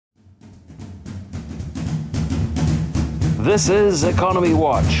This is Economy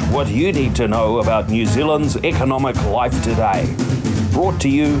Watch, what you need to know about New Zealand's economic life today. Brought to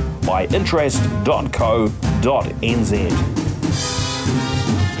you by interest.co.nz.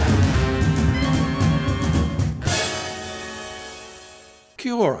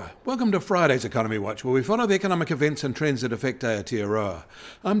 Kia ora. Welcome to Friday's Economy Watch, where we follow the economic events and trends that affect Aotearoa.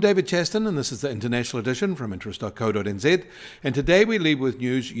 I'm David Chaston, and this is the international edition from interest.co.nz. And today we lead with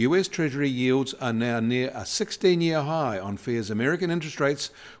news. US Treasury yields are now near a 16-year high on fears American interest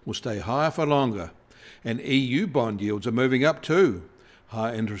rates will stay higher for longer. And EU bond yields are moving up too.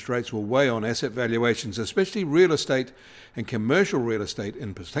 High interest rates will weigh on asset valuations, especially real estate and commercial real estate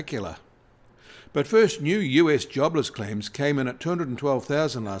in particular. But first, new US jobless claims came in at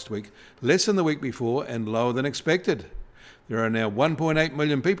 212,000 last week, less than the week before and lower than expected. There are now 1.8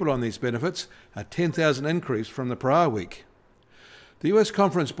 million people on these benefits, a 10,000 increase from the prior week. The US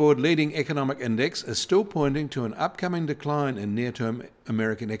Conference Board leading economic index is still pointing to an upcoming decline in near-term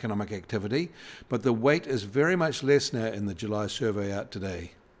American economic activity, but the weight is very much less now in the July survey out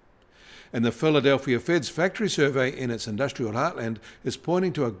today. And the Philadelphia Fed's factory survey in its industrial heartland is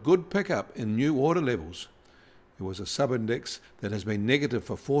pointing to a good pickup in new order levels. It was a sub-index that has been negative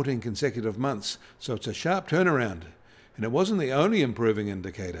for 14 consecutive months, so it's a sharp turnaround. And it wasn't the only improving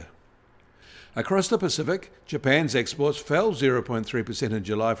indicator. Across the Pacific, Japan's exports fell 0.3% in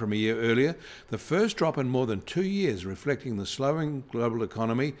July from a year earlier, the first drop in more than 2 years, reflecting the slowing global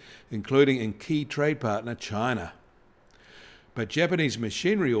economy, including in key trade partner China. But Japanese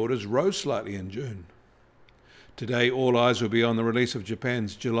machinery orders rose slightly in June. Today, all eyes will be on the release of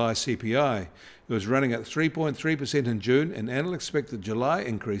Japan's July CPI. It was running at 3.3% in June, and analysts expect the July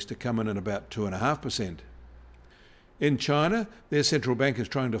increase to come in at about 2.5%. In China, their central bank is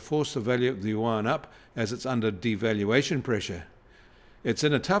trying to force the value of the yuan up as it's under devaluation pressure. It's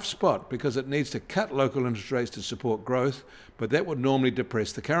in a tough spot because it needs to cut local interest rates to support growth, but that would normally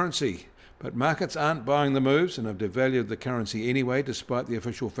depress the currency. But markets aren't buying the moves and have devalued the currency anyway, despite the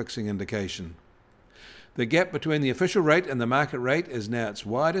official fixing indication. The gap between the official rate and the market rate is now its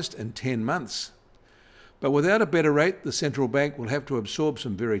widest in 10 months. But without a better rate, the central bank will have to absorb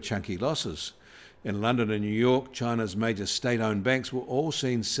some very chunky losses. In London and New York, China's major state-owned banks were all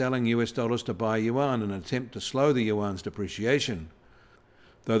seen selling US dollars to buy yuan in an attempt to slow the yuan's depreciation.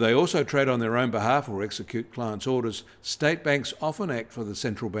 Though they also trade on their own behalf or execute clients' orders, state banks often act for the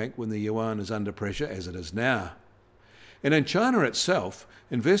central bank when the yuan is under pressure, as it is now. And in China itself,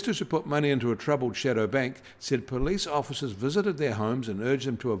 investors who put money into a troubled shadow bank said police officers visited their homes and urged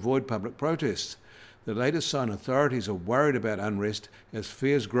them to avoid public protests. The latest sign authorities are worried about unrest as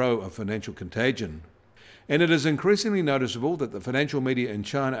fears grow of financial contagion. And it is increasingly noticeable that the financial media in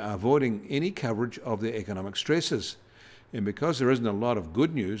China are avoiding any coverage of their economic stresses. And because there isn't a lot of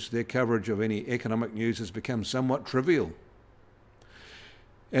good news, their coverage of any economic news has become somewhat trivial.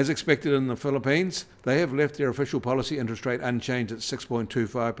 As expected in the Philippines, they have left their official policy interest rate unchanged at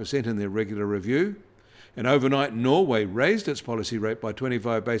 6.25% in their regular review. And overnight, Norway raised its policy rate by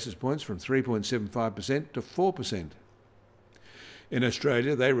 25 basis points from 3.75% to 4%. In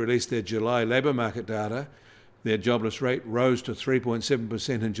Australia, they released their July labour market data. Their jobless rate rose to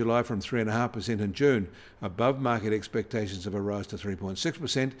 3.7% in July from 3.5% in June, above market expectations of a rise to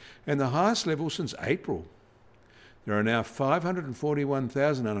 3.6% and the highest level since April. There are now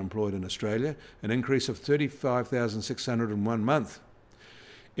 541,000 unemployed in Australia, an increase of 35,600 in 1 month.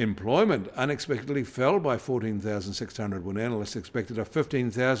 Employment unexpectedly fell by 14,600 when analysts expected a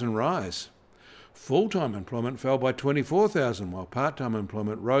 15,000 rise. Full-time employment fell by 24,000 while part-time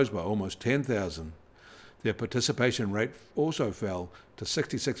employment rose by almost 10,000. Their participation rate also fell to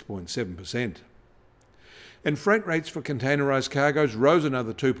 66.7%. And freight rates for containerised cargoes rose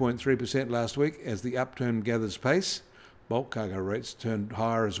another 2.3% last week as the upturn gathers pace. Bulk cargo rates turned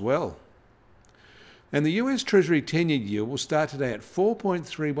higher as well. And the US Treasury 10-year yield will start today at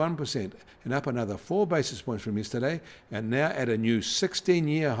 4.31% and up another 4 basis points from yesterday and now at a new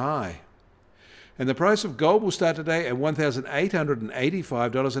 16-year high. And the price of gold will start today at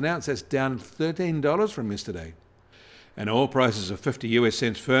 $1,885 an ounce. That's down $13 from yesterday. And oil prices are 50 US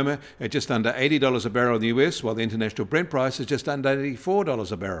cents firmer at just under $80 a barrel in the US, while the international Brent price is just under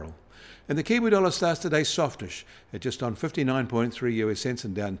 $84 a barrel. And the Kiwi dollar starts today softish at just on 59.3 US cents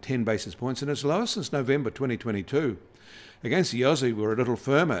and down 10 basis points, and its lowest since November 2022. Against the Aussie, we're a little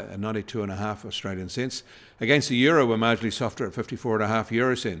firmer at 92.5 Australian cents. Against the euro, we're marginally softer at 54.5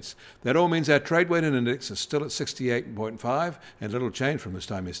 euro cents. That all means our trade weighted index is still at 68.5 and little change from this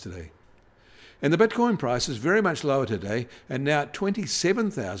time yesterday. And the Bitcoin price is very much lower today and now at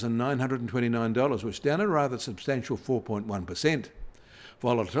 $27,929, which is down a rather substantial 4.1%.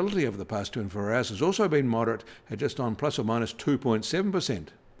 Volatility over the past 24 hours has also been moderate at just on plus or minus 2.7%.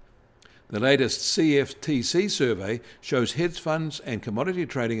 The latest CFTC survey shows hedge funds and commodity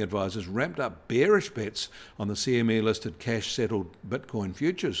trading advisors ramped up bearish bets on the CME-listed cash-settled Bitcoin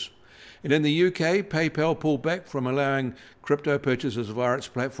futures. And in the UK, PayPal pulled back from allowing crypto purchases via its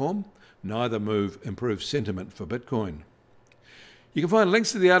platform. Neither move improves sentiment for Bitcoin. You can find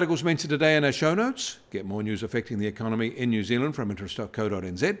links to the articles mentioned today in our show notes. Get more news affecting the economy in New Zealand from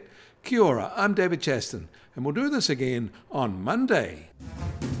interest.co.nz. Kia ora, I'm David Chaston, and we'll do this again on Monday.